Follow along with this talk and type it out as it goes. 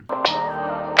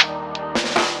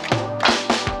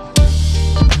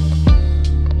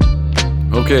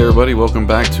Okay, everybody, welcome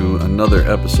back to another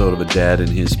episode of A Dad and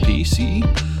His PC.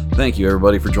 Thank you,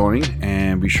 everybody, for joining,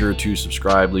 and be sure to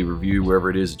subscribe, leave a review wherever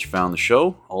it is that you found the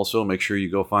show. Also, make sure you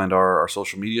go find our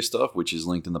social media stuff, which is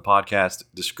linked in the podcast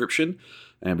description,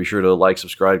 and be sure to like,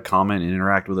 subscribe, comment, and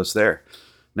interact with us there.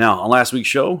 Now, on last week's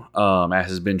show, as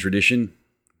has been tradition,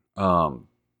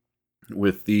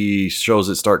 with the shows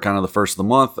that start kind of the first of the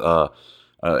month,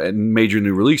 and major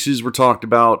new releases were talked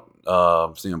about.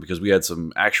 Because we had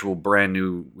some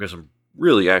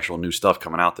really actual new stuff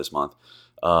coming out this month.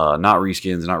 Not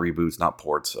reskins, not reboots, not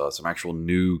ports. Some actual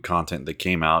new content that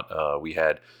came out. We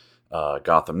had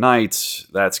Gotham Knights.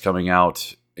 That's coming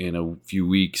out in a few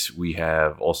weeks. We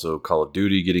have also Call of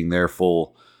Duty getting their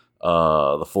full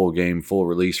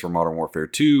release for Modern Warfare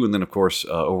 2. And then, of course,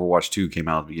 Overwatch 2 came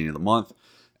out at the beginning of the month.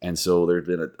 And so there's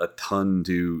been a ton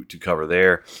to cover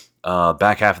there.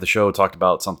 Back half of the show talked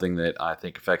about something that I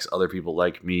think affects other people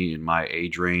like me in my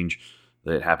age range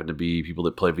that happen to be people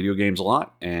that play video games a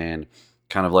lot, and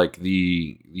kind of like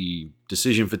the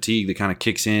decision fatigue that kind of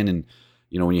kicks in. And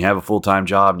when you have a full-time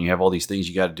job and you have all these things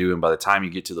you got to do, and by the time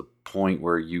you get to the point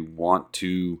where you want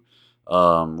to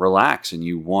relax and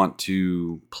you want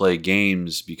to play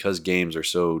games, because games are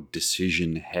so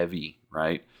decision heavy,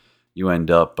 right? You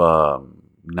end up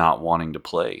not wanting to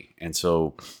play. And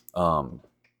so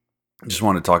just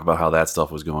wanted to talk about how that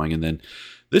stuff was going. And then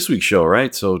this week's show,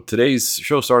 right? So today's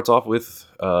show starts off with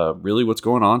really what's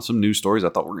going on, some news stories I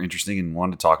thought were interesting and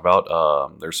wanted to talk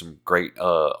about. There's some great,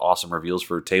 awesome reveals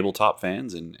for tabletop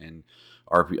fans and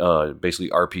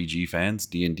basically RPG fans,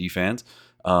 D&D fans,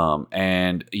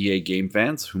 and EA game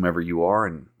fans, whomever you are.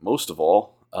 And most of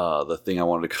all, the thing I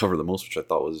wanted to cover the most, which I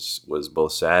thought was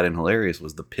both sad and hilarious,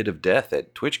 was the Pit of Death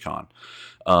at TwitchCon.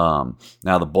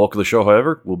 Now, the bulk of the show,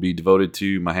 however, will be devoted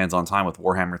to my hands-on time with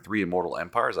Warhammer 3 Immortal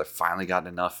Empires. I've finally gotten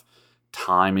enough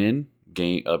time in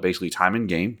game,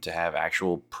 to have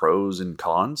actual pros and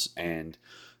cons, and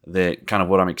that kind of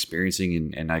what I'm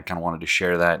experiencing, and I kind of wanted to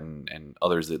share that and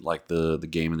others that like the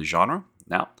game and the genre.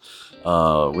 Now,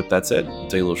 with that said, we'll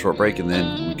take a little short break, and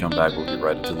then when we come back, we'll get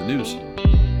right into the news.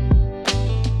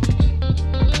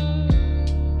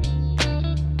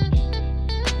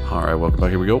 All right, welcome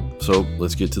back. Here we go. So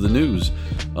let's get to the news.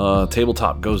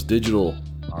 Tabletop goes digital.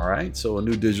 All right, so a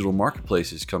new digital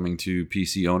marketplace is coming to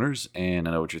PC owners, and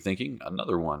I know what you're thinking.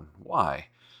 Another one. Why?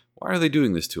 Why are they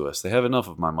doing this to us? They have enough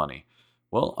of my money.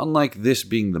 Well, unlike this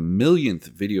being the millionth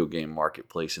video game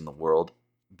marketplace in the world,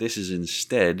 this is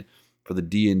instead for the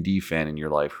D&D fan in your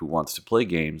life who wants to play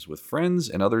games with friends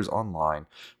and others online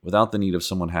without the need of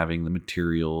someone having the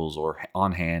materials or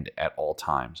on hand at all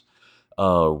times.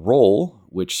 Roll,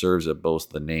 which serves as both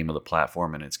the name of the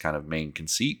platform and its kind of main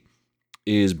conceit,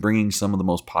 is bringing some of the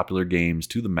most popular games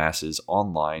to the masses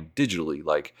online digitally,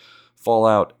 like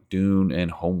Fallout, Dune,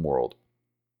 and Homeworld.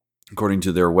 According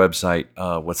to their website,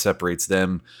 what separates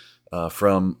them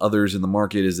from others in the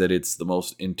market is that it's the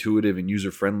most intuitive and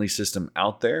user-friendly system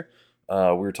out there.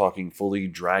 We're talking fully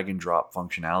drag-and-drop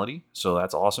functionality, so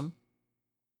that's awesome.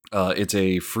 It's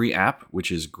a free app,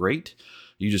 which is great.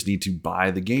 You just need to buy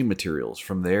the game materials.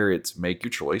 From there, it's make your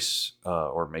choice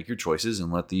or make your choices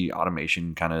and let the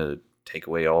automation kind of take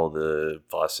away all the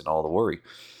fuss and all the worry.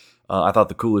 I thought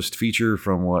the coolest feature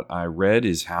from what I read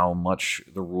is how much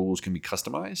the rules can be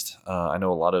customized. I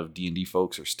know a lot of D&D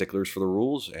folks are sticklers for the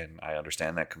rules, and I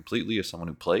understand that completely as someone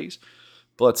who plays.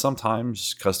 But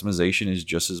sometimes customization is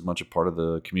just as much a part of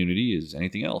the community as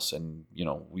anything else. And,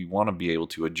 we want to be able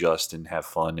to adjust and have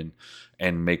fun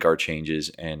and make our changes.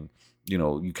 And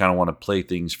you kind of want to play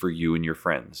things for you and your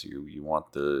friends. You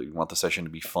want the session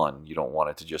to be fun. You don't want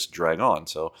it to just drag on.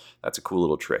 So that's a cool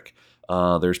little trick.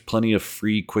 There's plenty of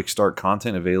free quick start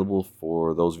content available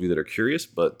for those of you that are curious,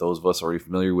 but those of us already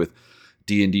familiar with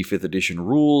D&D 5th edition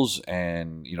rules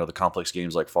and the complex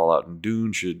games like Fallout and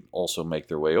Dune should also make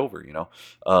their way over.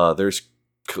 There's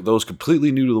those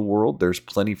completely new to the world. There's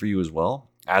plenty for you as well.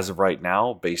 As of right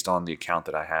now, based on the account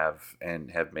that I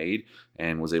have made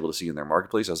and was able to see in their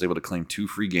marketplace, I was able to claim 2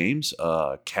 free games: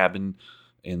 Cabin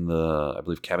in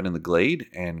the Glade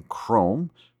and Chrome,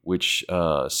 which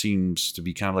seems to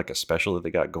be kind of like a special that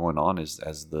they got going on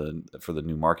for the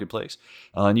new marketplace.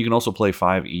 And you can also play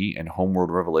 5e and Homeworld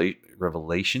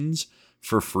Revelations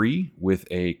for free with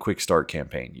a quick start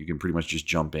campaign. You can pretty much just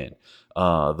jump in.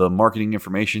 The marketing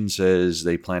information says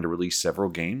they plan to release several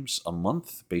games a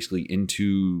month, basically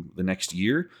into the next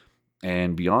year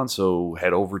and beyond. So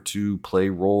head over to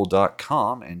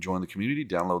playroll.com and join the community.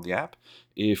 Download the app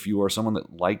if you are someone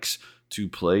that likes to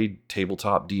play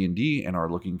tabletop D&D and are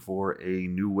looking for a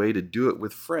new way to do it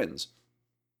with friends.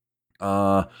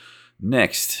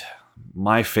 Next,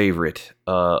 my favorite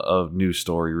of news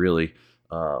story, really.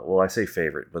 Well, I say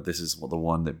favorite, but this is the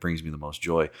one that brings me the most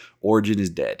joy. Origin is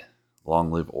dead.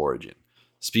 Long live Origin.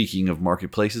 Speaking of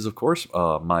marketplaces, of course,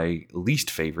 my least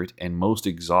favorite and most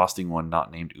exhausting one,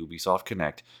 not named Ubisoft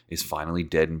Connect, is finally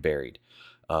dead and buried.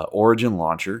 Origin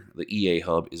Launcher, the EA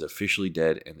hub, is officially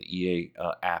dead, and the EA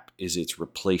app is its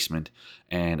replacement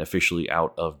and officially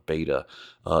out of beta.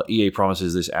 EA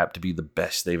promises this app to be the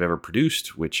best they've ever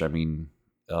produced, which, I mean,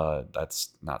 that's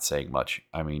not saying much.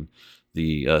 I mean,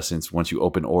 since once you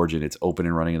open Origin, it's open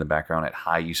and running in the background at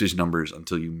high usage numbers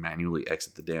until you manually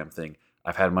exit the damn thing.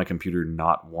 I've had my computer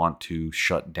not want to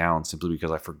shut down simply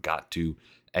because I forgot to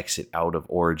exit out of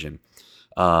Origin.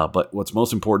 But what's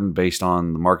most important based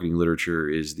on the marketing literature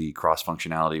is the cross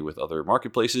functionality with other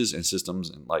marketplaces and systems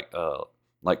and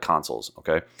like consoles.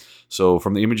 Okay, so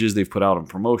from the images they've put out on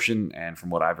promotion and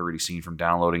from what I've already seen from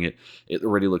downloading it, it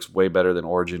already looks way better than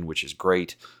Origin, which is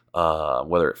great.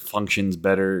 Whether it functions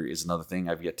better is another thing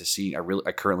I've yet to see.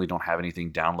 I currently don't have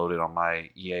anything downloaded on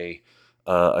my EA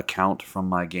account from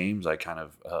my games. I kind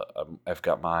of I've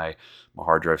got my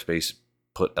hard drive space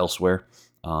put elsewhere.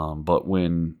 But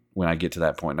when I get to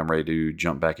that point and I'm ready to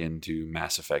jump back into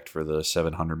Mass Effect for the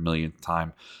 700 millionth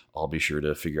time, I'll be sure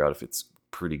to figure out if it's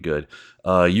pretty good.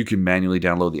 You can manually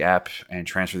download the app and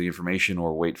transfer the information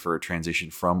or wait for a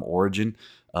transition from Origin.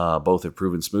 Both have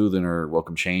proven smooth and are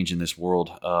welcome change in this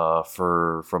world.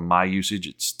 From my usage,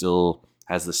 it still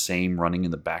has the same running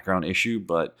in the background issue,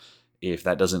 but if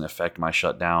that doesn't affect my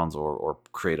shutdowns or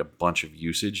create a bunch of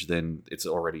usage, then it's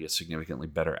already a significantly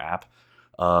better app.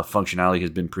 Functionality has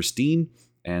been pristine,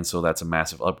 and so that's a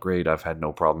massive upgrade. I've had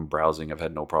no problem browsing. I've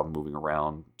had no problem moving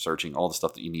around, searching, all the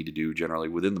stuff that you need to do generally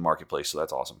within the marketplace, so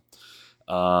that's awesome.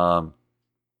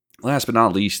 Last but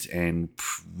not least, and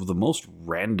the most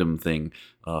random thing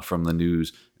from the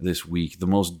news this week, the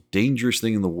most dangerous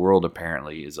thing in the world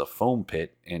apparently is a foam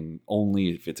pit, and only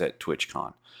if it's at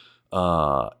TwitchCon.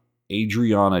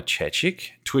 Adriana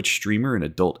Chechik, Twitch streamer and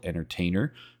adult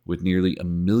entertainer with nearly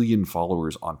 1 million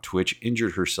followers on Twitch,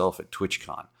 injured herself at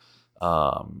TwitchCon.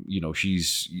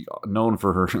 She's known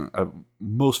for her,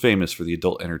 most famous for the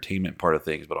adult entertainment part of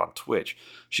things, but on Twitch,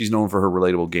 she's known for her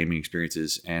relatable gaming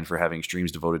experiences and for having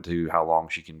streams devoted to how long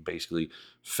she can basically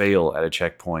fail at a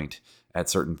checkpoint at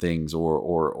certain things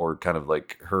or kind of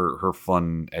like her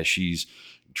fun as she's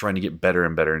trying to get better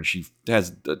and better. And she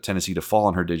has a tendency to fall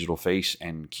on her digital face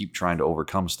and keep trying to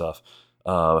overcome stuff.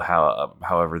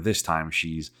 However, this time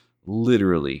she's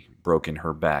literally broken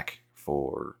her back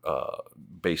for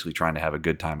basically trying to have a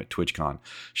good time at TwitchCon.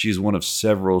 She's one of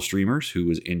several streamers who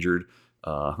was injured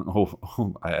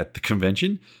at the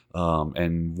convention,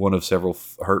 and one of several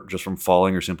hurt just from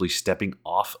falling or simply stepping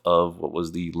off of what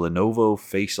was the Lenovo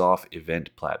Face Off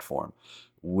event platform,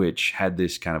 which had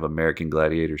this kind of American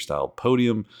Gladiator style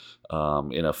podium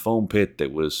in a foam pit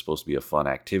that was supposed to be a fun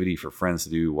activity for friends to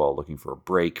do while looking for a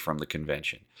break from the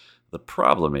convention. The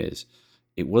problem is,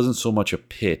 it wasn't so much a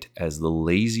pit as the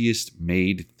laziest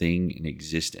made thing in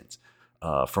existence.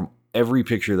 From every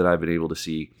picture that I've been able to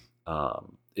see,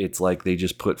 it's like they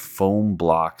just put foam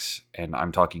blocks, and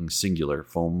I'm talking singular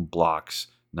foam blocks.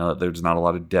 Now, there's not a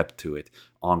lot of depth to it,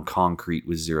 on concrete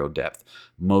with zero depth.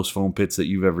 Most foam pits that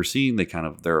you've ever seen,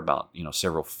 they're about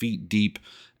several feet deep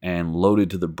and loaded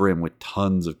to the brim with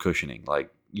tons of cushioning.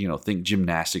 Like, think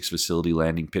gymnastics facility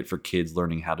landing pit for kids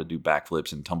learning how to do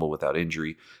backflips and tumble without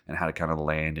injury and how to kind of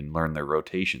land and learn their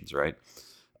rotations, right?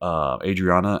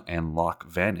 Adriana and Locke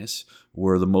Vanis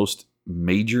were the most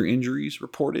major injuries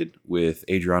reported, with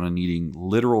Adriana needing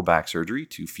literal back surgery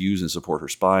to fuse and support her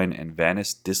spine, and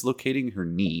Vanis dislocating her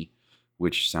knee,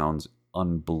 which sounds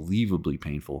unbelievably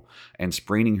painful, and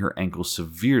spraining her ankle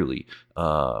severely,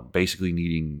 basically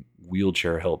needing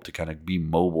wheelchair help to kind of be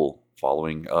mobile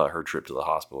following her trip to the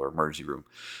hospital or emergency room.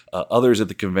 Others at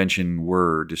the convention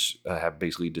have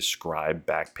basically described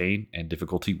back pain and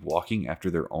difficulty walking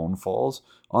after their own falls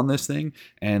on this thing.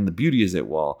 And the beauty is that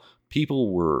while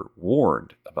people were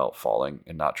warned about falling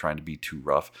and not trying to be too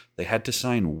rough, they had to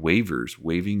sign waivers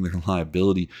waiving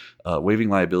liability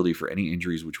for any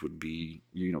injuries, which would be,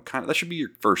 that should be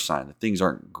your first sign that things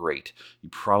aren't great. You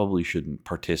probably shouldn't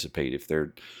participate if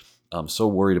they're so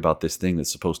worried about this thing that's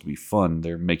supposed to be fun.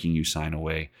 They're making you sign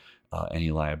away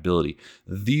any liability.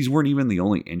 These weren't even the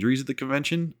only injuries at the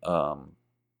convention,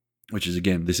 which is,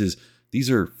 again, these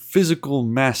are physical,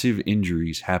 massive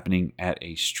injuries happening at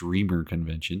a streamer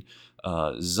convention.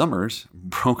 Zummers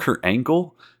broke her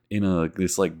ankle in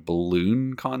this like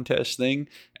balloon contest thing,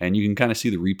 and you can kind of see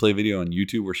the replay video on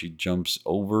YouTube where she jumps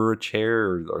over a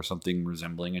chair or something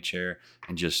resembling a chair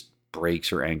and just breaks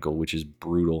her ankle, which is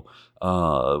brutal.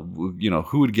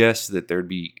 Who would guess that there'd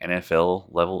be NFL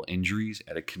level injuries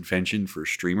at a convention for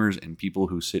streamers and people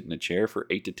who sit in a chair for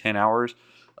 8 to 10 hours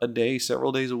a day,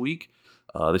 several days a week?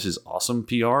 This is awesome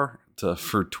PR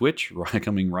for Twitch,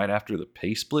 coming right after the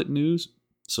pay split news.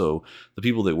 So the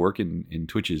people that work in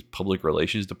Twitch's public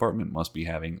relations department must be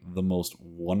having the most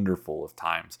wonderful of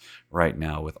times right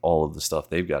now with all of the stuff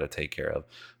they've got to take care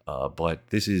of. But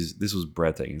this was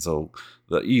breathtaking. So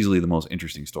easily the most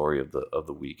interesting story of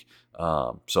the week.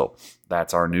 So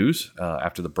that's our news.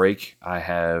 After the break, I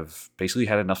have basically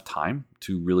had enough time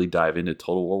to really dive into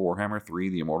Total War Warhammer 3: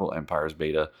 The Immortal Empires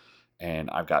beta, and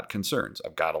I've got concerns.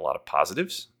 I've got a lot of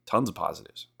positives, tons of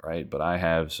positives, right? But I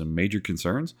have some major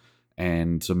concerns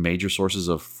and some major sources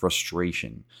of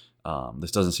frustration. This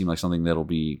doesn't seem like something that'll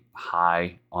be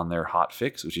high on their hot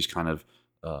fix, which is kind of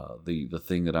the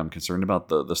thing that I'm concerned about.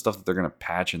 The stuff that they're going to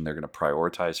patch and they're going to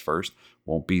prioritize first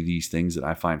won't be these things that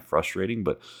I find frustrating,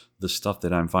 but the stuff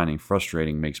that I'm finding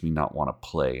frustrating makes me not want to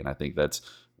play. And I think that's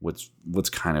what's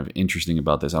kind of interesting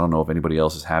about this. I don't know if anybody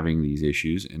else is having these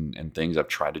issues and things. I've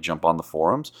tried to jump on the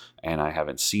forums and I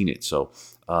haven't seen it. So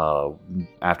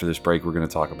after this break, we're going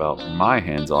to talk about my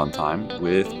hands-on time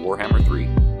with Warhammer 3.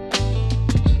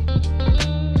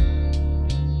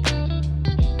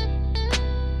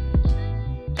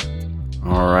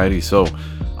 Alrighty, so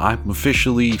I'm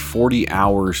officially 40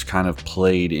 hours kind of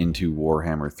played into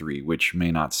Warhammer 3, which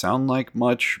may not sound like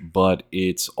much, but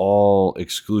it's all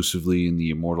exclusively in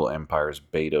the Immortal Empires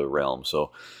beta realm.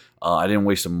 So I didn't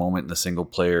waste a moment in the single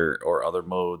player or other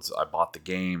modes. I bought the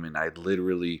game and I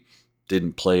literally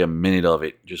didn't play a minute of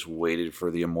it, just waited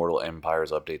for the Immortal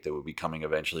Empires update that would be coming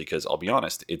eventually, because I'll be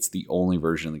honest, it's the only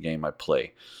version of the game I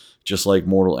play. Just like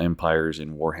Mortal Empires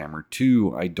in Warhammer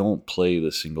 2, I don't play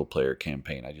the single-player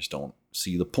campaign. I just don't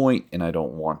see the point, and I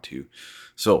don't want to.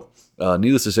 So,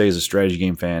 needless to say, as a strategy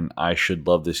game fan, I should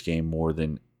love this game more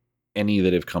than any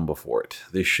that have come before it.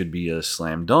 This should be a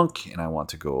slam dunk, and I want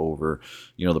to go over,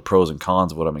 the pros and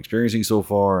cons of what I'm experiencing so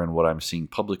far and what I'm seeing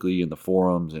publicly in the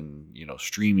forums and,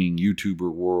 streaming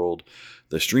YouTuber world.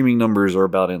 The streaming numbers are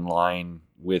about in line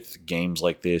with games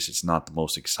like this. It's not the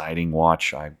most exciting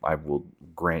watch. I will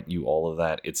grant you all of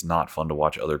that. It's not fun to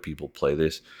watch other people play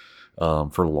this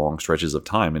for long stretches of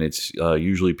time. And it's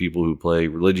usually people who play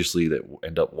religiously that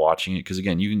end up watching it. Because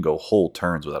again, you can go whole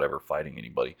turns without ever fighting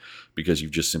anybody because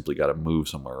you've just simply got to move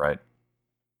somewhere, right?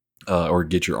 Or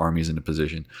get your armies into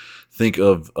position. Think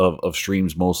of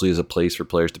streams mostly as a place for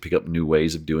players to pick up new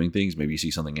ways of doing things. Maybe you see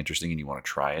something interesting and you want to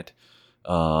try it.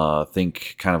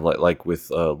 Think kind of like with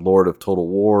Lord of Total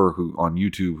War, who on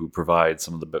YouTube, who provides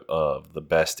some of the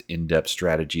best in-depth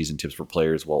strategies and tips for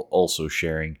players while also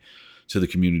sharing to the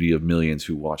community of millions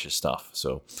who watch his stuff.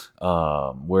 So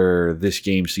where this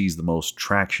game sees the most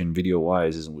traction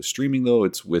video-wise isn't with streaming, though.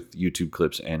 It's with YouTube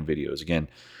clips and videos. Again,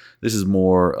 this is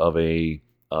more of a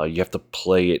you have to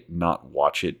play it, not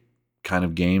watch it kind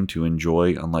of game to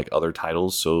enjoy, unlike other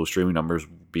titles. So streaming numbers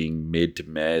being mid to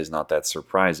meh is not that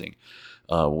surprising.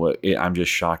 I'm just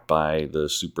shocked by the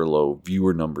super low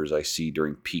viewer numbers I see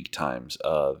during peak times.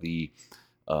 The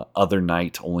other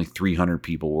night, only 300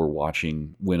 people were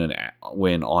watching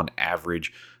when on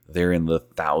average they're in the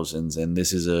thousands. And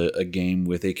this is a game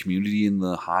with a community in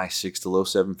the high 6 to low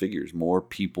 7 figures. More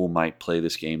people might play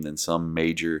this game than some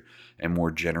major and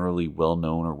more generally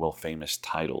well-known or well-famous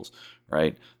titles,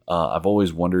 right? I've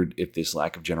always wondered if this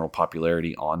lack of general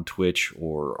popularity on Twitch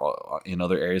or in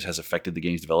other areas has affected the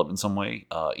game's development in some way.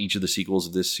 Each of the sequels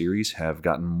of this series have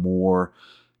gotten more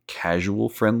casual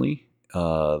friendly.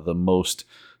 The most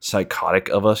psychotic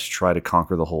of us try to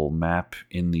conquer the whole map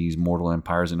in these Mortal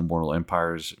Empires and Immortal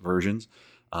Empires versions.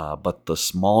 But the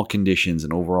small conditions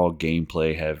and overall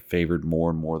gameplay have favored more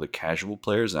and more the casual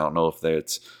players. I don't know if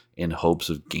that's in hopes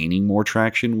of gaining more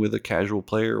traction with a casual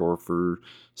player or for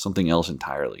something else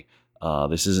entirely.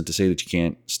 This isn't to say that you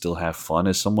can't still have fun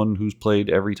as someone who's played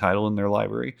every title in their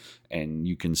library, and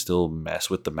you can still mess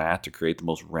with the math to create the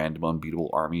most random, unbeatable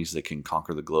armies that can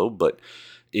conquer the globe. But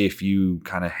if you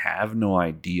kind of have no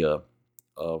idea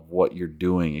of what you're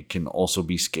doing, it can also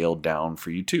be scaled down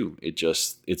for you too.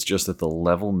 It's just at the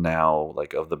level now,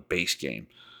 like of the base game,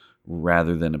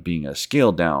 rather than it being a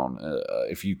scaled down.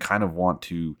 If you kind of want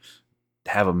to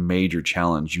have a major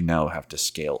challenge, you now have to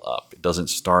scale up. It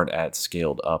doesn't start at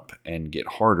scaled up and get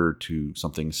harder to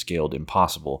something scaled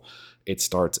impossible. It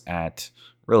starts at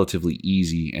relatively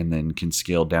easy and then can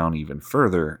scale down even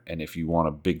further. And if you want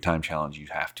a big time challenge, you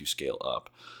have to scale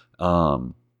up.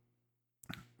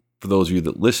 For those of you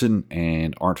that listen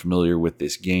and aren't familiar with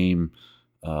this game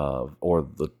or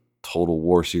the Total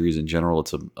War series in general.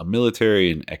 It's a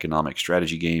military and economic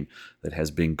strategy game that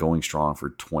has been going strong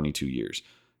for 22 years.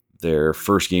 Their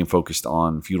first game focused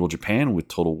on feudal Japan with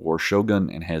Total War Shogun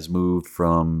and has moved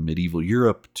from medieval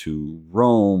Europe to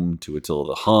Rome to Attila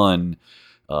the Hun,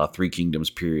 Three Kingdoms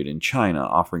period in China,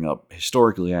 offering up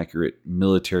historically accurate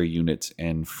military units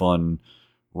and fun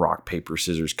rock, paper,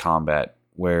 scissors combat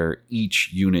where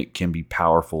each unit can be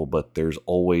powerful, but there's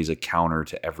always a counter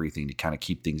to everything to kind of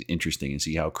keep things interesting and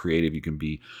see how creative you can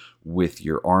be with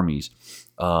your armies.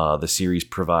 The series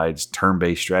provides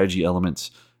turn-based strategy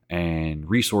elements and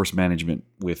resource management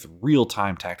with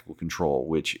real-time tactical control,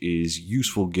 which is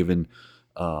useful given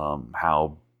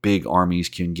how big armies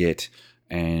can get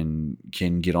and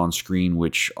can get on screen,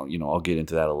 which I'll get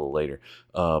into that a little later.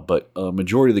 But a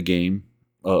majority of the game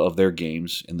of their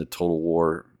games in the Total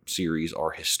War series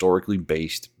are historically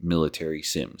based military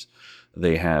sims.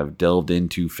 They have delved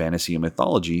into fantasy and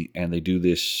mythology, and they do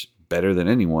this better than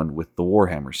anyone with the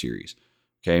Warhammer series.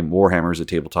 Okay, Warhammer is a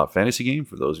tabletop fantasy game.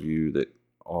 For those of you that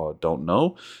don't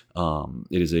know,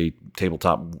 it is a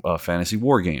tabletop fantasy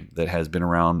war game that has been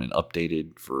around and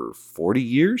updated for 40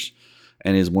 years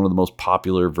and is one of the most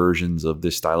popular versions of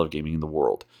this style of gaming in the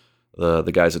world.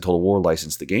 The guys at Total War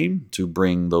licensed the game to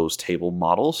bring those table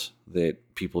models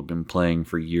that people have been playing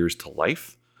for years to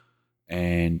life.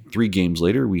 And 3 games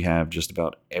later, we have just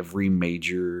about every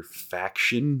major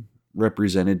faction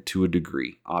represented to a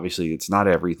degree. Obviously, it's not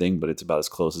everything, but it's about as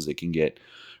close as it can get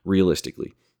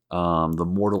realistically. The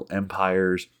Mortal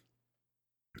Empires,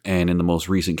 and in the most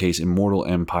recent case, Immortal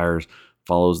Empires,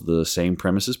 follows the same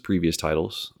premise as previous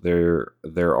titles. There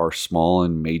are small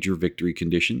and major victory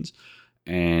conditions.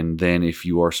 And then if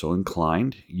you are so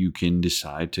inclined, you can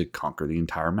decide to conquer the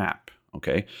entire map.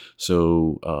 Okay,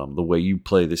 so the way you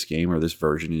play this game or this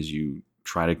version is you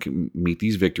try to meet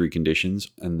these victory conditions.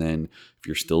 And then if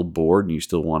you're still bored and you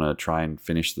still want to try and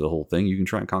finish the whole thing, you can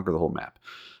try and conquer the whole map.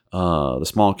 The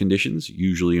small conditions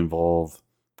usually involve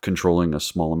controlling a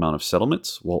small amount of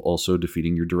settlements while also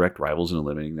defeating your direct rivals and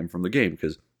eliminating them from the game,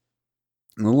 because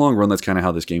in the long run, that's kind of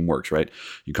how this game works, right?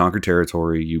 You conquer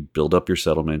territory, you build up your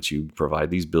settlements, you provide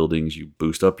these buildings, you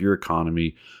boost up your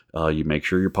economy, you make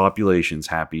sure your population's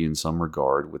happy in some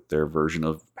regard with their version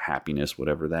of happiness,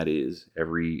 whatever that is.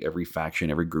 Every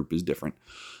faction, every group is different.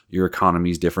 Your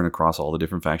economy is different across all the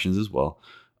different factions as well.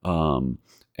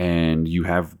 And you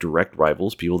have direct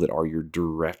rivals, people that are your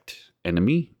direct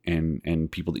enemy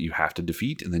and people that you have to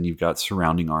defeat. And then you've got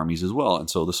surrounding armies as well. And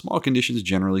so the small conditions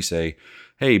generally say,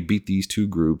 hey, beat these 2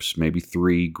 groups, maybe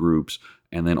 3 groups,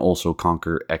 and then also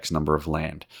conquer X number of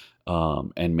land,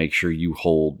 and make sure you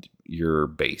hold your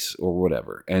base or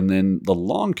whatever. And then the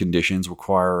long conditions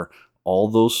require all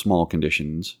those small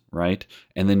conditions, right?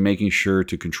 And then making sure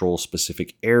to control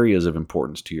specific areas of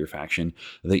importance to your faction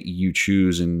that you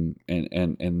choose and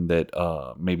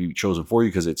that may be chosen for you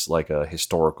because it's like a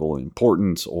historical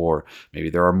importance, or maybe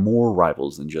there are more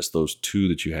rivals than just those 2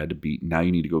 that you had to beat. Now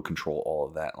you need to go control all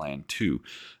of that land too.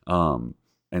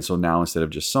 And so now instead of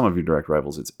just some of your direct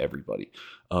rivals, it's everybody.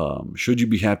 Should you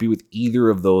be happy with either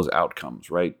of those outcomes,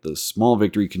 right? The small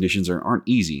victory conditions aren't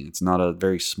easy. It's not a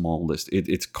very small list.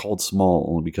 It's called small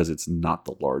only because it's not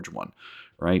the large one,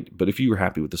 right? But if you are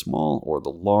happy with the small or the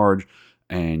large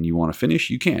and you want to finish,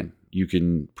 you can. You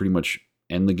can pretty much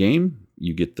end the game.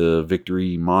 You get the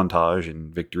victory montage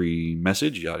and victory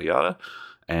message, yada, yada,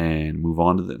 and move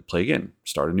on to play again,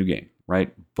 start a new game,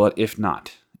 right? But if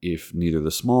not, if neither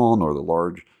the small nor the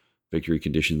large victory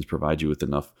conditions provide you with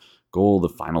enough goal, the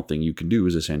final thing you can do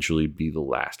is essentially be the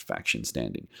last faction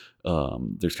standing.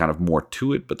 There's kind of more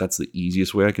to it, but that's the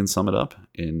easiest way I can sum it up,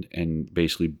 and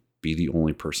basically be the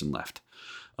only person left.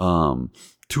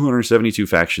 272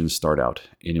 factions start out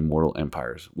in Immortal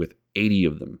Empires, with 80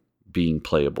 of them being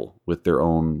playable with their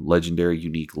own legendary,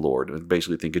 unique lord.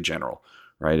 Basically, think a general,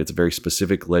 right? It's a very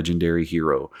specific legendary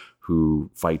hero who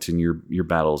fights in your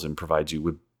battles and provides you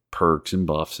with perks and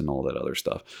buffs and all that other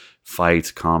stuff. Fights,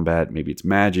 combat, maybe it's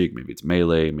magic, maybe it's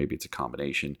melee, maybe it's a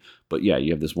combination. But yeah,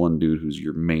 you have this one dude who's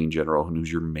your main general and who's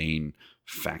your main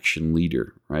faction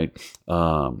leader, right?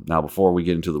 Now, before we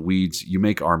get into the weeds, you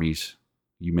make armies,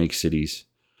 you make cities,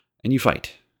 and you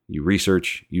fight. You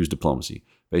research, use diplomacy.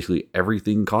 Basically,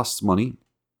 everything costs money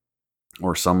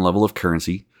or some level of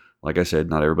currency. Like I said,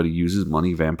 not everybody uses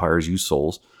money. Vampires use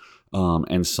souls.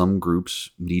 And some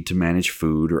groups need to manage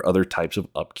food or other types of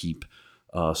upkeep.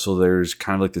 So there's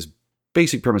kind of like this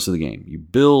basic premise of the game. You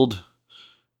build,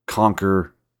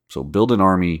 conquer. So build an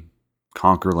army,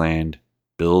 conquer land,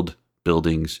 build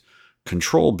buildings,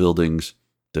 control buildings,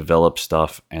 develop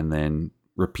stuff, and then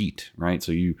repeat, right?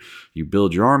 So you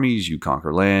build your armies, you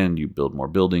conquer land, you build more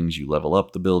buildings, you level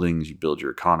up the buildings, you build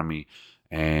your economy,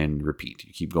 and repeat.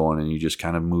 You keep going, and you just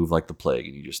kind of move like the plague,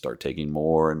 and you just start taking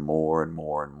more and more and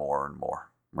more and more and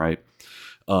more, right?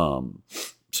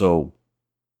 So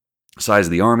size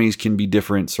of the armies can be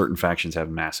different. Certain factions have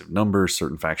massive numbers.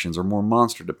 Certain factions are more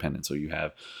monster dependent. So you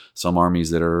have some armies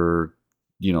that are,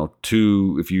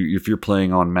 two. If you're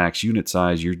playing on max unit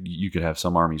size, you could have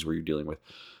some armies where you're dealing with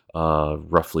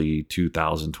roughly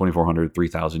 2,000, 2,400,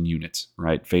 3,000 units,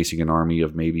 right? Facing an army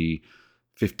of maybe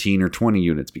 15 or 20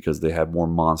 units because they have more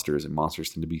monsters, and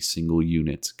monsters tend to be single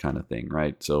units kind of thing,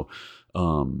 right? So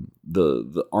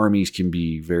the armies can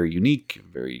be very unique,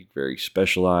 very, very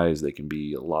specialized. They can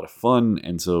be a lot of fun,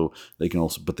 and so they can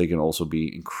also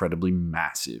be incredibly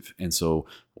massive. And so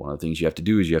one of the things you have to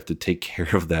do is you have to take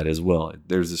care of that as well.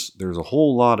 There's a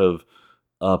whole lot of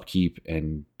upkeep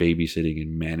and babysitting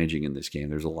and managing in this game.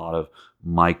 There's a lot of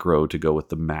micro to go with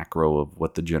the macro of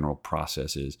what the general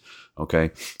process is.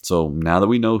 Okay, so now that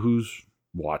we know who's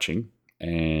watching,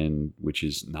 and which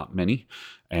is not many,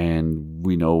 and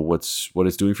we know what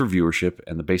it's doing for viewership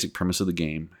and the basic premise of the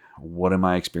game, what am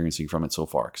I experiencing from it so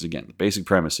far? Because again, the basic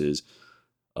premise is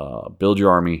build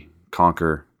your army,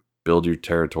 conquer, build your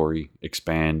territory,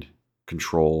 expand,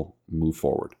 control, move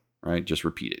forward, right? Just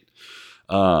repeat it.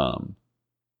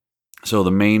 So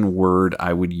the main word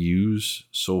I would use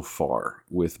so far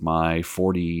with my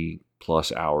 40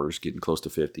 plus hours, getting close to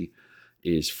 50,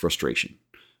 is frustration.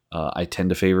 I tend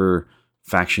to favor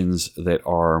factions that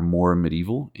are more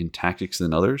medieval in tactics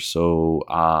than others. So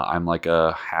I'm like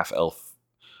a high elf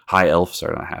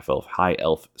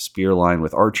spear line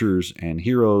with archers and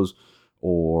heroes,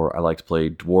 or I like to play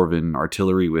dwarven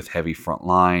artillery with heavy front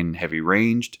line, heavy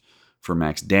ranged for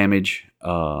max damage,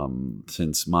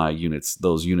 since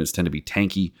those units tend to be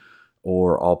tanky.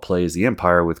 Or I'll play as the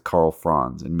Empire with Karl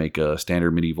Franz and make a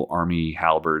standard medieval army,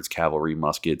 halberds, cavalry,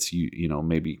 muskets,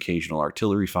 maybe occasional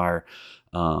artillery fire.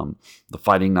 The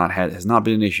fighting has not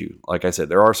been an issue. Like I said,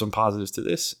 there are some positives to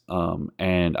this,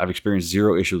 and I've experienced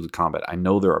zero issues with combat. I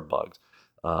know there are bugs.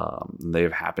 They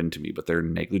have happened to me, but they're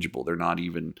negligible. They're not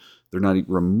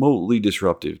remotely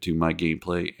disruptive to my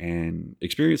gameplay and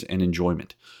experience and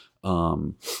enjoyment.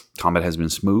 Combat has been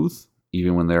smooth,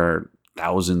 even when there are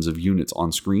thousands of units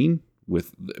on screen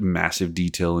with massive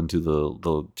detail into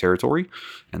the territory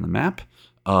and the map.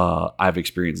 I've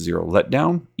experienced zero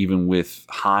letdown, even with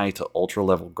high to ultra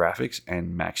level graphics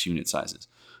and max unit sizes.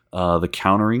 The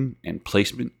countering and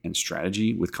placement and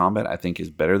strategy with combat, I think,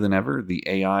 is better than ever. The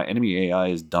enemy AI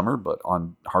is dumber, but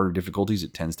on harder difficulties,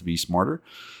 it tends to be smarter.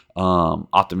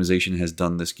 Optimization has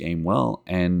done this game well,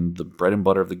 and the bread and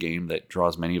butter of the game that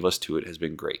draws many of us to it has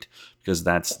been great, because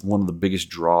that's one of the biggest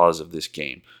draws of this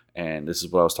game. And this is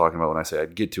what I was talking about when I said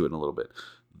I'd get to it in a little bit.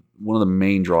 One of the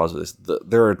main draws of this,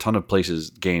 there are a ton of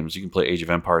games. You can play Age of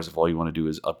Empires if all you want to do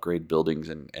is upgrade buildings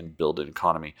and build an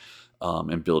economy,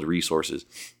 and build resources.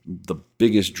 The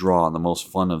biggest draw and the most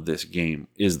fun of this game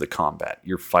is the combat.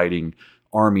 You're fighting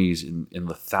armies in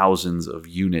the thousands of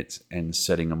units and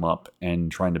setting them up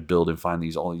and trying to build and find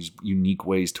all these unique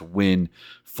ways to win,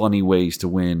 funny ways to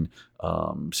win,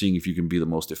 seeing if you can be the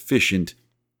most efficient.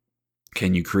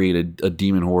 Can you create a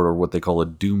demon horde, or what they call a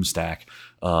doom stack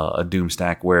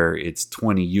where it's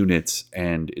 20 units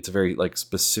and it's a very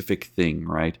specific thing,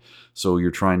 right? So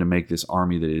you're trying to make this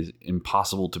army that is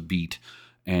impossible to beat,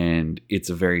 and it's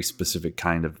a very specific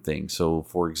kind of thing. So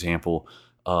for example,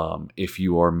 if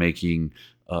you're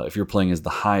playing as the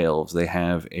High Elves, they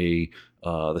have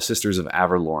the Sisters of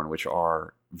Averlorn, which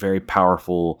are very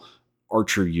powerful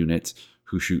archer units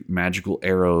who shoot magical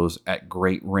arrows at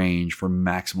great range for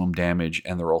maximum damage,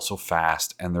 and they're also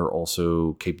fast, and they're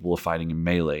also capable of fighting in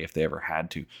melee if they ever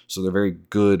had to. So they're a very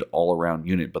good all-around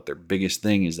unit, but their biggest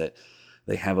thing is that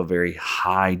they have a very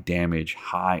high damage,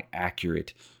 high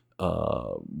accurate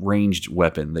ranged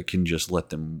weapon that can just let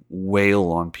them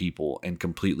wail on people and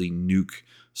completely nuke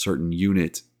certain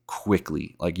units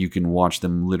quickly. Like, you can watch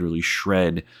them literally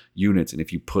shred units, and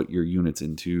if you put your units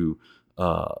into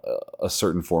a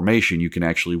certain formation, you can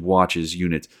actually watch as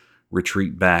units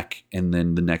retreat back, and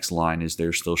then the next line is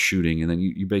they're still shooting, and then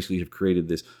you basically have created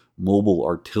this mobile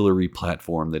artillery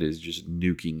platform that is just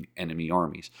nuking enemy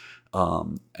armies.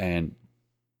 And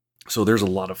so there's a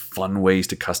lot of fun ways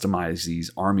to customize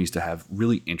these armies to have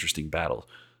really interesting battles.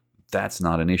 That's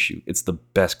not an issue. It's the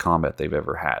best combat they've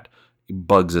ever had.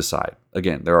 Bugs aside,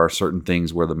 again, there are certain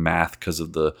things where the math, because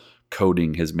of the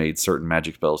coding, has made certain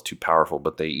magic spells too powerful,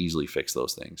 but they easily fix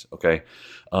those things. Okay,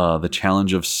 the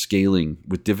challenge of scaling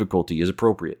with difficulty is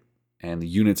appropriate, and the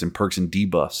units and perks and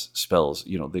debuffs spells,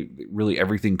 they really,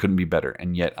 everything couldn't be better.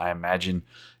 And yet I imagine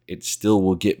it still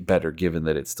will get better given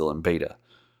that it's still in beta.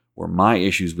 Where my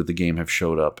issues with the game have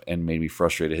showed up and made me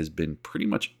frustrated has been pretty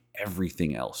much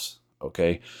everything else.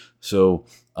 Okay, so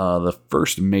the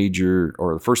first and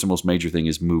most major thing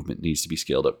is movement needs to be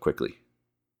scaled up quickly.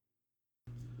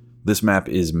 This map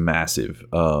is massive,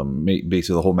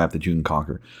 basically the whole map that you can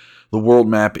conquer. The world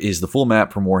map is the full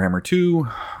map from Warhammer 2,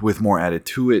 with more added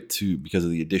to it because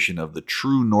of the addition of the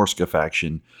true Norska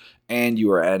faction, and you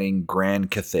are adding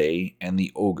Grand Cathay and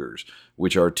the Ogres,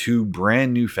 which are two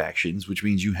brand new factions, which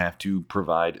means you have to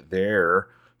provide their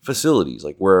facilities,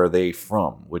 like where are they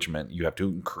from, which meant you have to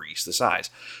increase the size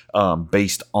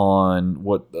based on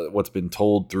what's been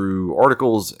told through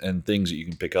articles and things that you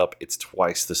can pick up. It's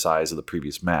twice the size of the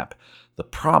previous map. The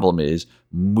problem is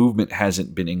movement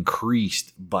hasn't been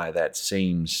increased by that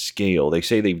same scale. They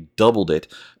say they've doubled it,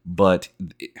 but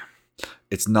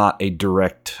it's not a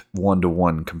direct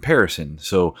one-to-one comparison.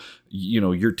 So,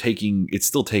 it's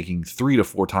still taking 3 to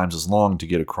 4 times as long to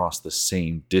get across the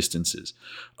same distances.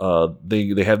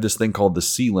 They have this thing called the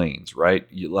sea lanes, right?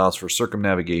 It allows for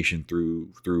circumnavigation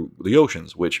through the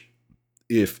oceans, which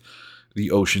if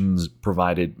the oceans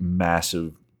provided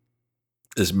massive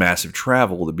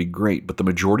travel, that'd be great, but the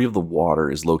majority of the water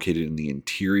is located in the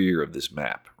interior of this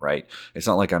map, right? It's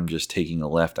not like I'm just taking a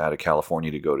left out of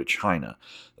California to go to China.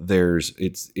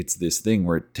 It's this thing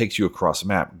where it takes you across the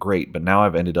map, great, but now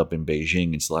I've ended up in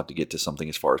Beijing and still have to get to something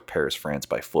as far as Paris, France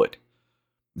by foot.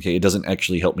 Okay, it doesn't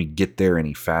actually help me get there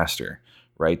any faster,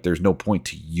 right? There's no point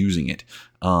to using it.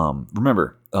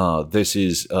 Remember, this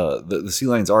is the sea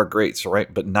lanes are great, so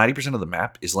right, but 90% of the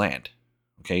map is land.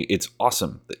 Okay, it's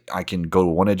awesome that I can go to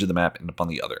one edge of the map and up on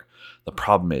the other. The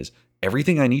problem is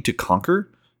everything I need to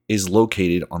conquer is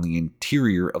located on the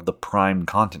interior of the prime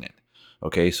continent.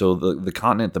 Okay, so the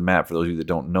continent, the map, for those of you that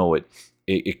don't know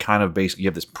it kind of basically, you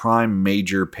have this prime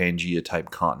major Pangea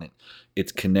type continent.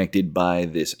 It's connected by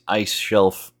this ice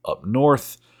shelf up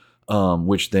north,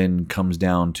 which then comes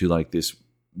down to like this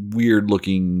weird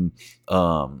looking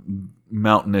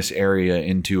mountainous area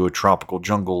into a tropical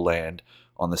jungle land.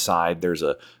 On the side, there's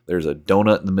a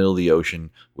donut in the middle of the ocean,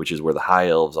 which is where the high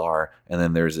elves are, and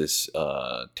then there's this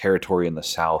territory in the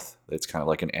south that's kind of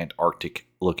like an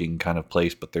Antarctic-looking kind of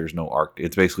place, but there's no Arctic.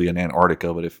 It's basically an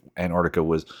Antarctica, but if Antarctica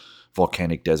was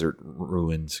volcanic desert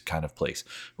ruins kind of place,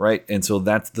 right? And so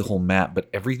that's the whole map, but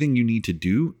everything you need to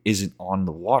do isn't on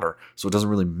the water, so it doesn't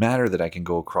really matter that I can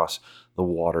go across the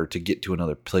water to get to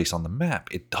another place on the map.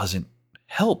 It doesn't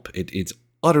help. It's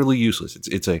utterly useless.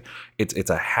 It's a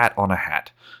hat on a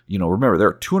hat. Remember, there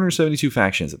are 272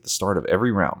 factions at the start of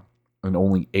every round, and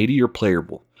only 80 are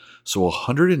playable. So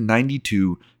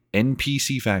 192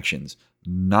 NPC factions,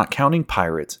 not counting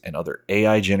pirates and other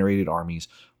AI-generated armies,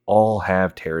 all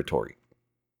have territory.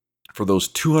 For those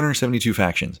 272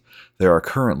 factions, there are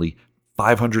currently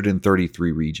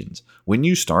 533 regions. When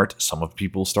you start, some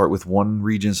people start with one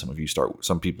region, some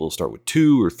people start with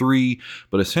 2 or 3,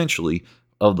 but essentially,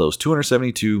 of those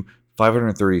 272,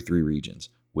 533 regions,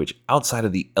 which outside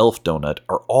of the Elf Donut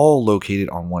are all located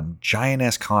on one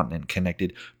giant-ass continent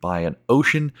connected by an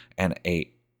ocean and an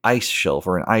ice shelf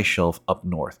up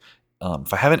north.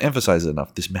 If I haven't emphasized it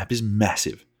enough, this map is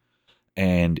massive,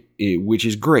 which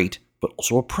is great, but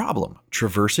also a problem.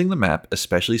 Traversing the map,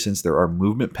 especially since there are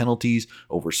movement penalties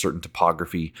over certain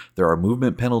topography. There are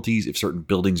movement penalties if certain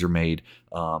buildings are made.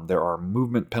 There are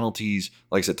movement penalties,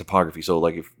 like I said, topography. So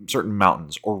like if certain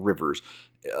mountains or rivers,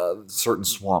 certain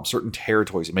swamps, certain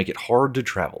territories, that make it hard to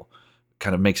travel,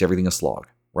 kind of makes everything a slog,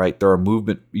 right? There are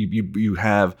movement, you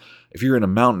have, if you're in a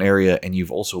mountain area and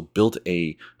you've also built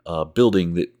a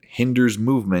building that hinders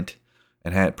movement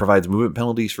and provides movement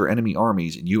penalties for enemy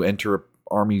armies, and you enter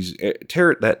armies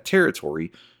that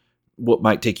territory, what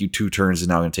might take you 2 turns is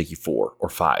now going to take you 4 or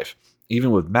 5.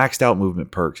 Even with maxed out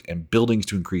movement perks and buildings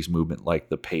to increase movement, like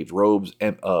the paved roads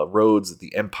that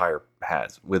the Empire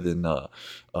has within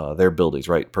their buildings,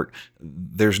 right?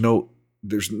 There's no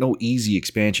easy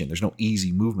expansion. There's no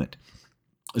easy movement.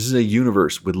 This is a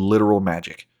universe with literal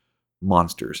magic,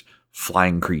 monsters,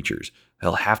 flying creatures.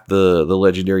 Hell, half the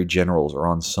legendary generals are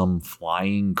on some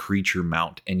flying creature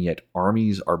mount, and yet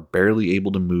armies are barely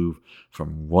able to move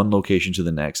from one location to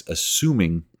the next,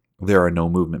 assuming there are no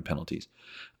movement penalties.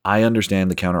 I understand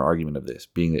the counter argument of this,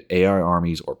 being that AI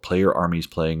armies or player armies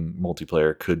playing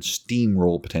multiplayer could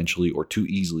steamroll potentially or too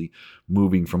easily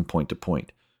moving from point to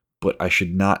point. But I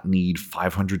should not need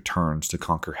 500 turns to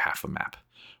conquer half a map.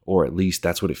 Or at least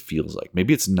that's what it feels like.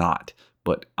 Maybe it's not,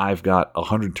 but I've got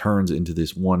 100 turns into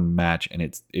this one match, and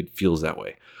it feels that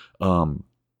way.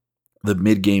 the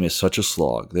mid game is such a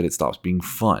slog that it stops being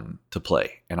fun to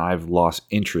play. And I've lost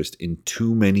interest in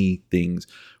too many things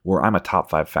where I'm a top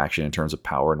 5 faction in terms of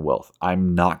power and wealth.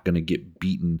 I'm not going to get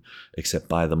beaten except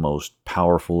by the most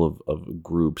powerful of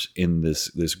groups in this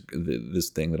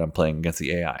thing that I'm playing against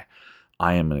the AI.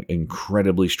 I am an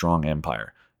incredibly strong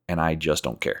empire, and I just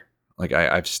don't care. Like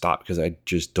I've stopped because I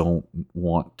just don't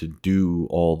want to do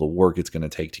all the work it's going to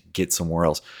take to get somewhere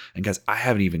else. And guys, I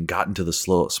haven't even gotten to the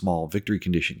small victory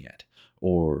condition yet,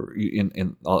 or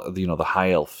in the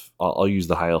high elf. I'll use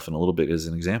the high elf in a little bit as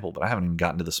an example, but I haven't even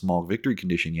gotten to the small victory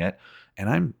condition yet, and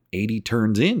I'm 80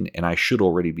 turns in, and I should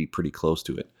already be pretty close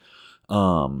to it.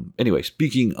 Anyway,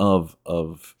 speaking of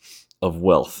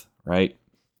wealth, right?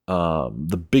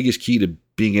 The biggest key to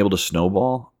being able to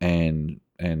snowball and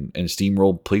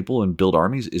steamroll people and build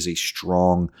armies is a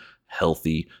strong,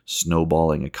 healthy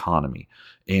snowballing economy.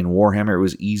 In Warhammer, it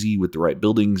was easy with the right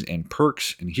buildings and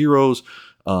perks and heroes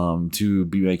to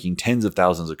be making tens of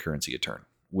thousands of currency a turn,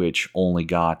 which only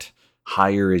got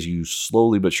higher as you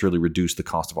slowly but surely reduce the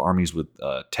cost of armies with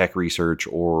tech research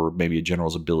or maybe a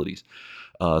general's abilities.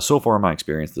 So far in my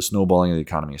experience, the snowballing of the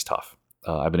economy is tough.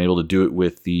 I've been able to do it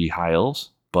with the high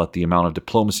elves, but the amount of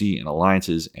diplomacy and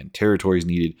alliances and territories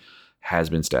needed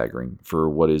has been staggering for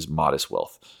what is modest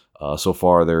wealth. So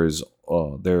far, is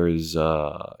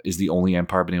the only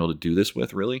empire I've been able to do this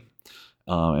with, really,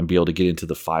 and be able to get into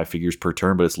the 5 figures per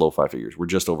turn, but it's low 5 figures. We're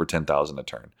just over 10,000 a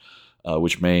turn,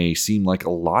 which may seem like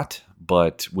a lot,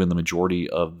 but when the majority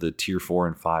of the tier 4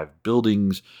 and 5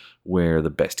 buildings, where the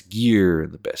best gear,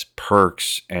 the best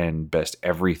perks, and best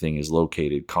everything is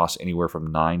located, costs anywhere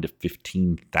from 9 to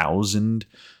 15,000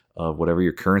 of whatever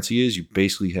your currency is, you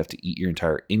basically have to eat your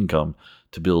entire income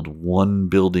to build one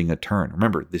building a turn.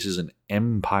 Remember, this is an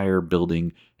empire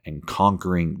building and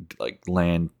conquering like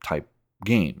land type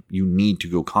game. You need to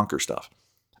go conquer stuff.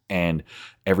 And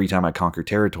every time I conquer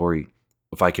territory,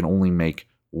 if I can only make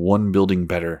one building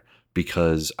better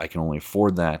because I can only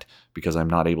afford that because I'm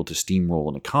not able to steamroll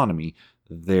an economy,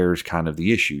 there's kind of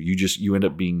the issue. You end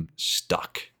up being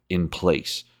stuck in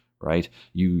place. Right?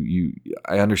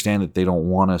 I understand that they don't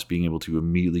want us being able to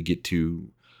immediately get to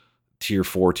tier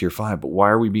 4, tier 5, but why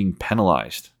are we being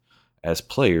penalized as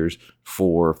players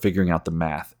for figuring out the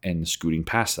math and scooting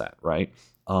past that, right?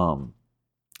 In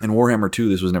Warhammer 2,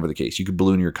 this was never the case. You could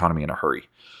balloon your economy in a hurry.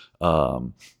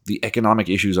 The economic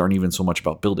issues aren't even so much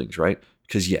about buildings, right?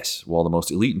 Because yes, while the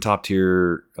most elite and top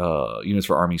tier units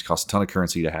for armies cost a ton of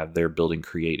currency to have their building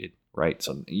created, right?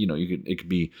 So, it could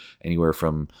be anywhere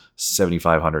from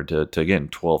 7,500 to again,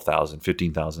 12,000,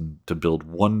 15,000 to build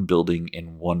one building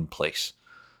in one place,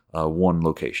 one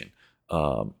location.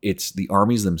 It's the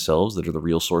armies themselves that are the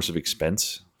real source of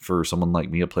expense for someone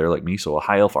like me, a player like me. So a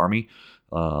high elf army,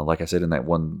 like I said, in that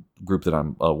one group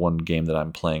one game that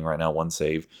I'm playing right now, one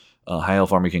save, high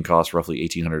elf army can cost roughly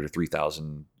 1,800 to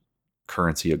 3,000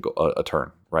 currency a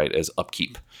turn, right, as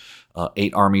upkeep.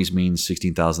 8 armies means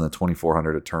 16,000 to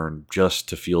 2,400 a turn just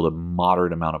to field a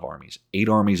moderate amount of armies. 8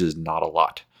 armies is not a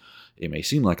lot. It may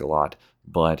seem like a lot,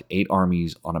 but 8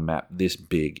 armies on a map this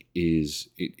big it's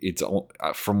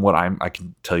from what I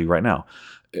can tell you right now.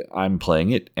 I'm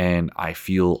playing it and I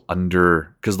feel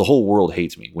because the whole world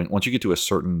hates me. Once you get to a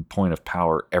certain point of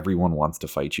power, everyone wants to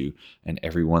fight you, and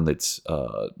everyone that's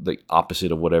the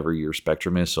opposite of whatever your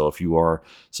spectrum is. So if you are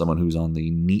someone who's on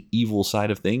the evil side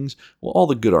of things, well, all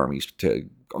the good armies,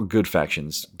 good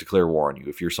factions declare war on you.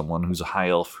 If you're someone who's a high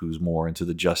elf who's more into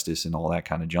the justice and all that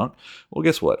kind of junk, well,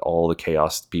 guess what? All the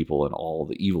chaos people and all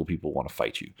the evil people want to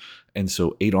fight you. And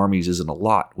so 8 armies isn't a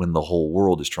lot when the whole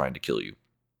world is trying to kill you.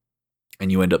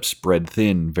 And you end up spread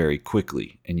thin very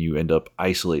quickly, and you end up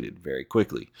isolated very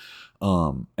quickly.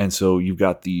 And so you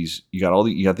got these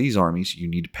armies. You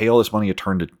need to pay all this money a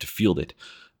turn to field it.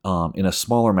 In a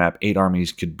smaller map, 8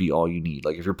 armies could be all you need.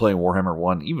 Like if you're playing Warhammer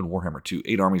 1, even Warhammer 2,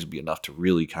 8 armies would be enough to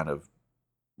really kind of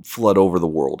flood over the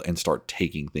world and start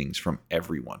taking things from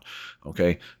everyone.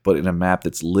 Okay. But in a map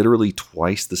that's literally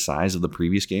twice the size of the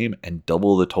previous game and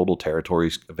double the total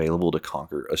territories available to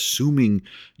conquer, assuming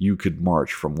you could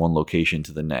march from one location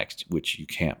to the next, which you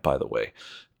can't, by the way,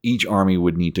 each army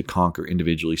would need to conquer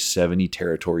individually 70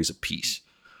 territories apiece,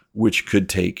 which could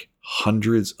take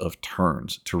hundreds of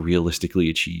turns to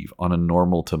realistically achieve on a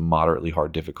normal to moderately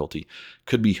hard difficulty.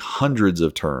 Could be hundreds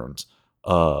of turns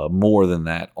more than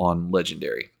that on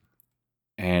legendary.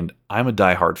 And I'm a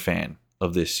diehard fan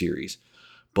of this series,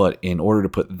 but in order to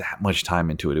put that much time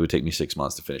into it, it would take me 6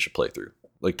 months to finish a playthrough.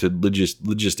 Like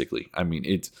logistically, I mean,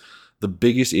 it's the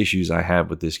biggest issues I have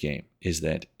with this game is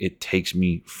that it takes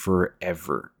me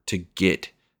forever to get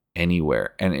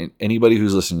anywhere. And anybody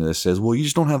who's listening to this says, well, you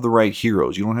just don't have the right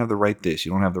heroes. You don't have the right this.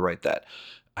 You don't have the right that.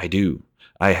 I do.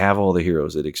 I have all the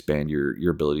heroes that expand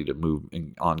your ability to move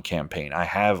on campaign. I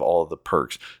have all the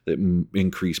perks that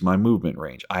increase my movement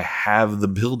range. I have the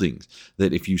buildings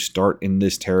that if you start in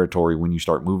this territory, when you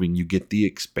start moving, you get the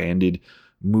expanded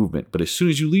movement. But as soon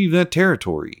as you leave that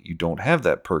territory, you don't have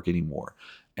that perk anymore.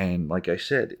 And like I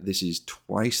said, this is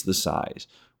twice the size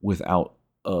without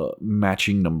a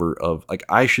matching number of, like,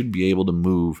 I should be able to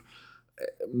move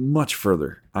much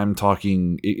further. I'm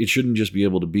talking, it shouldn't just be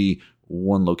able to be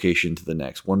one location to the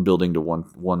next, one building to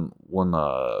one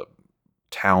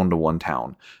town to one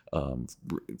town.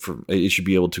 It should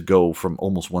be able to go from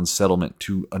almost one settlement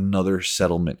to another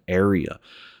settlement area,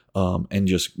 and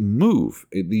just move.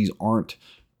 These aren't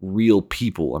real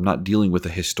people. I'm not dealing with a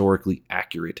historically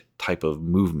accurate type of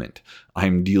movement.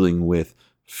 I'm dealing with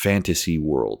fantasy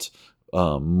worlds,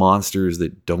 monsters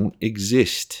that don't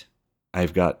exist.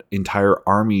 I've got entire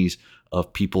armies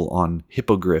of people on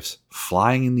hippogriffs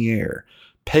flying in the air,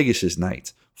 Pegasus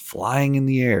knights flying in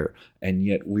the air, and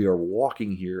yet we are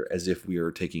walking here as if we are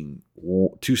taking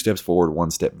 2 steps forward,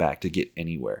 1 step back to get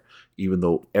anywhere, even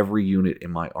though every unit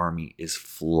in my army is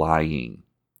flying,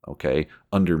 okay,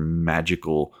 under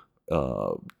magical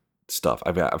stuff.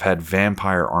 I've had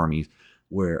vampire armies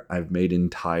where I've made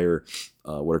entire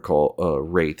what are called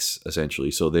wraiths,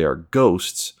 essentially. So they are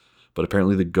ghosts, but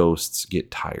apparently the ghosts get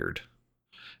tired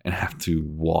and have to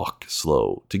walk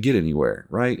slow to get anywhere,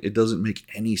 right? It doesn't make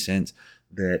any sense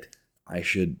that I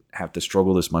should have to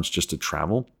struggle this much just to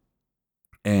travel.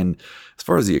 And as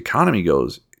far as the economy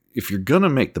goes, if you're going to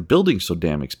make the building so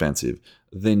damn expensive,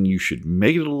 then you should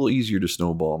make it a little easier to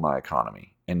snowball my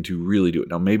economy and to really do it.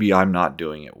 Now, maybe I'm not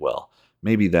doing it well.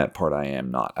 Maybe that part I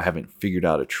am not. I haven't figured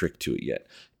out a trick to it yet.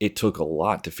 It took a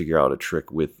lot to figure out a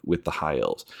trick with the high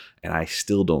elves, and I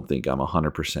still don't think I'm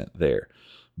 100% there.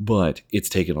 But it's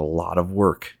taken a lot of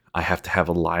work. I have to have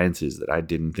alliances that I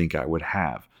didn't think I would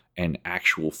have, and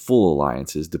actual full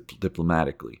alliances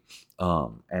diplomatically.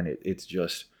 And it's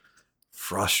just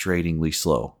frustratingly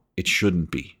slow. It shouldn't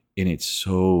be, and it's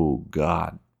so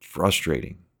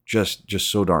frustrating. Just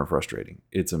so darn frustrating.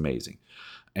 It's amazing.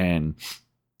 And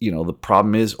the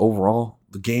problem is, overall,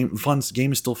 the game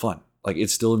is still fun. Like,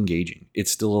 it's still engaging.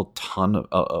 It's still a ton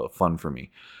of fun for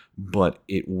me, but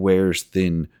it wears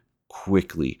thin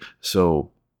quickly.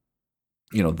 So,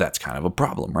 that's kind of a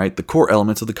problem, right? The core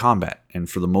elements of the combat, and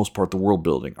for the most part, the world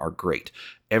building, are great.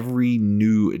 Every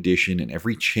new addition and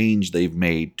every change they've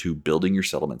made to building your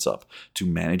settlements up, to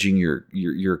managing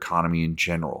your economy in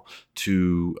general,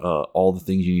 to all the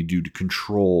things you need to do to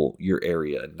control your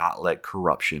area, not let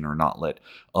corruption or not let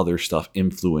other stuff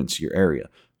influence your area.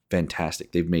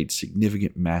 Fantastic. They've made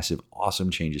significant, massive, awesome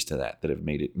changes to that have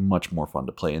made it much more fun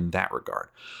to play in that regard.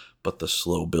 But the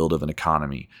slow build of an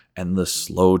economy and the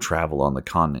slow travel on the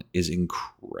continent is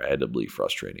incredibly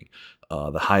frustrating.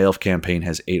 The High Elf campaign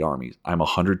has 8 armies. I'm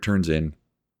 100 turns in,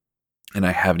 and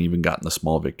I haven't even gotten the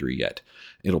small victory yet.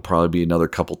 It'll probably be another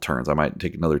couple turns. I might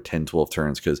take another 10, 12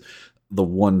 turns, because the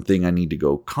one thing I need to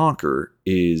go conquer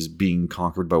is being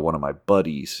conquered by one of my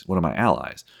buddies, one of my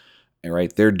allies. And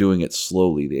right, they're doing it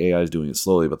slowly. The AI is doing it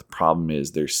slowly, but the problem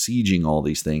is they're sieging all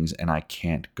these things, and I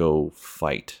can't go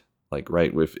fight. Like,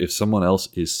 right, if someone else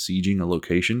is sieging a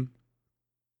location,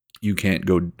 you can't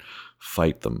go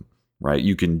fight them, right?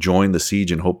 You can join the siege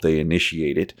and hope they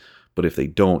initiate it, but if they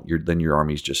don't, then your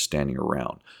army's just standing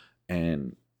around.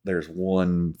 And there's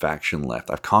one faction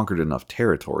left. I've conquered enough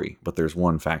territory, but there's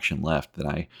one faction left that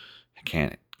I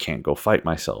can't go fight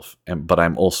myself. But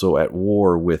I'm also at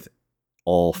war with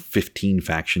all 15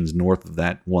 factions north of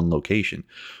that one location,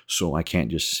 so I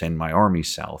can't just send my army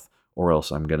south, or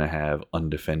else I'm going to have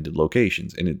undefended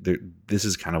locations. And this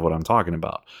is kind of what I'm talking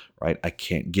about, right? I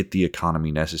can't get the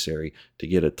economy necessary to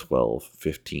get a 12,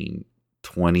 15,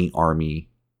 20 army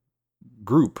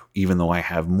group, even though I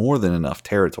have more than enough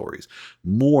territories,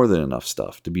 more than enough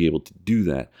stuff to be able to do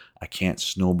that. I can't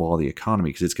snowball the economy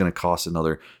because it's going to cost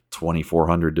another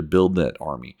 2,400 to build that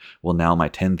army. Well, now my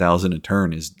 10,000 a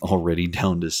turn is already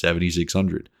down to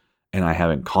 7,600. And I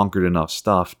haven't conquered enough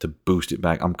stuff to boost it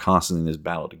back. I'm constantly in this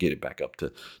battle to get it back up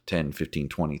to 10, 15,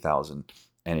 20,000.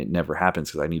 And it never happens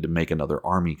because I need to make another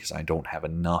army because I don't have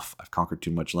enough. I've conquered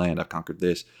too much land. I've conquered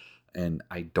this. And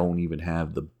I don't even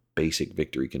have the basic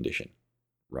victory condition,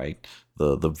 right?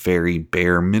 The very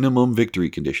bare minimum victory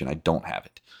condition. I don't have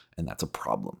it. And that's a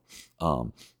problem.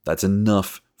 That's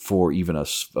enough for even a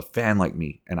fan like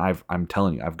me. And I'm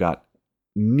telling you, I've got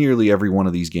nearly every one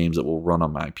of these games that will run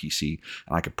on my PC,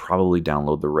 and I could probably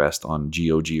download the rest on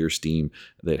GOG or Steam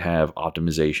that have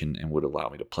optimization and would allow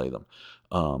me to play them.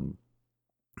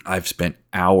 I've spent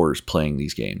hours playing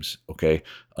these games, okay?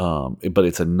 But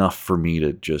it's enough for me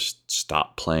to just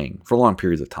stop playing for long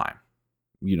periods of time,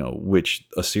 which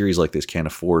a series like this can't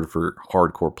afford for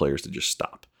hardcore players to just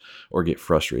stop or get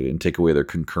frustrated and take away their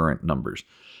concurrent numbers.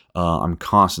 I'm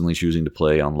constantly choosing to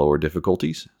play on lower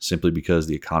difficulties simply because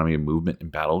the economy of movement in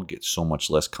battle gets so much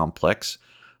less complex,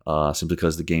 simply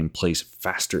because the game plays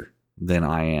faster than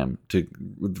I am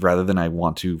rather than I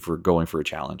want to for going for a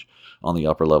challenge on the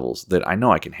upper levels that I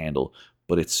know I can handle,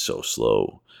 but it's so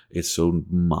slow. It's so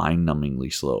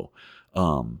mind-numbingly slow.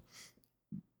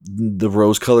 The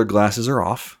rose-colored glasses are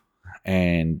off,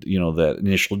 and that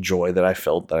initial joy that I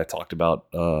felt that I talked about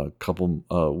a couple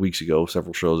weeks ago,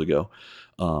 several shows ago,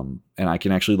 and I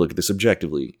can actually look at this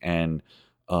objectively, and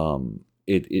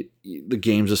the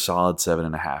game's a solid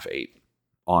 7.5, 8.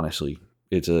 Honestly,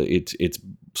 it's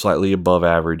slightly above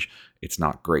average. It's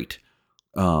not great.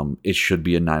 It should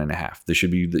be a 9.5. This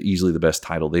should be easily the best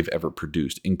title they've ever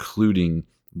produced, including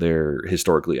their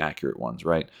historically accurate ones,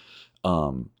 right?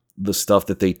 The stuff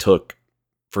that they took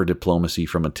for diplomacy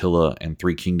from Attila and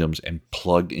Three Kingdoms and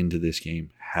plugged into this game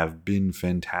have been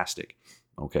fantastic.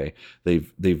 Okay,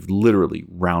 they've literally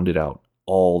rounded out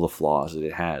all the flaws that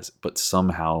it has, but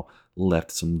somehow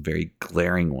left some very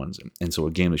glaring ones. And so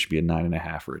a game that should be a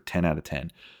 9.5 or a 10 out of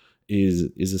 10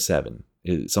 is a 7,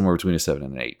 is somewhere between a 7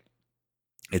 and an 8.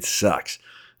 It sucks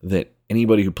that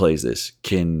anybody who plays this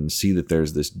can see that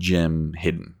there's this gem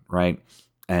hidden, right?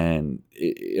 And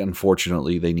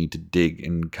unfortunately, they need to dig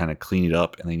and kind of clean it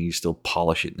up, and they need to still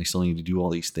polish it, and they still need to do all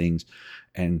these things.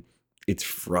 And it's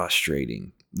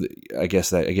frustrating. I guess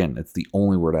that, again, that's the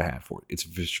only word I have for it. It's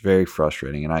just very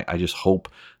frustrating. And I just hope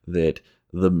that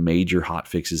the major hot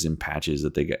fixes and patches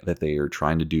that they are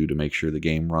trying to do to make sure the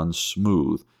game runs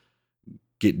smooth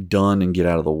get done and get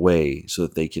out of the way so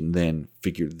that they can then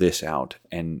figure this out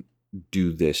and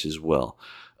do this as well.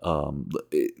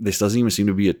 This doesn't even seem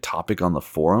to be a topic on the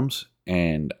forums,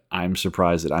 and I'm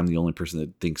surprised that I'm the only person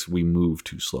that thinks we move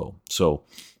too slow. So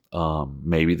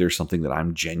maybe there's something that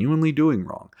I'm genuinely doing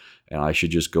wrong, and I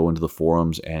should just go into the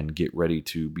forums and get ready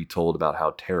to be told about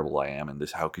how terrible I am, and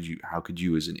this how could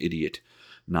you as an idiot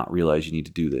not realize you need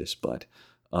to do this. But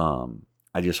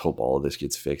I just hope all of this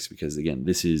gets fixed, because again,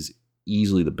 this is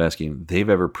easily the best game they've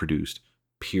ever produced,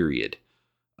 period.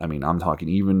 I mean, I'm talking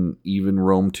even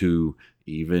Rome 2,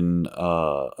 even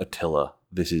Attila.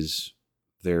 This is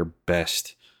their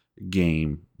best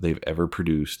game they've ever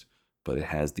produced, but it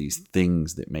has these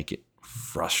things that make it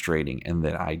frustrating and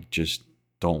that I just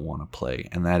don't want to play.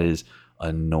 And that is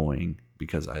annoying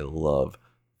because I love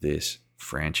this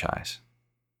franchise.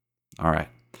 All right.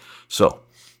 So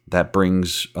that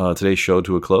brings today's show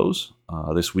to a close,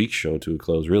 this week's show to a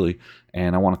close, really.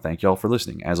 And I want to thank y'all for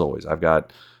listening. As always, I've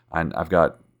got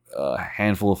a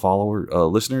handful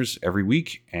of listeners every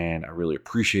week, and I really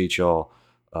appreciate y'all.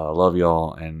 Love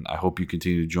y'all, and I hope you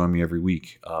continue to join me every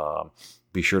week.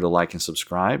 Be sure to like and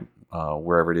subscribe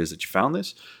wherever it is that you found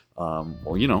this,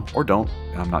 or don't.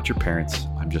 I'm not your parents.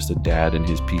 I'm just a dad and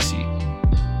his PC.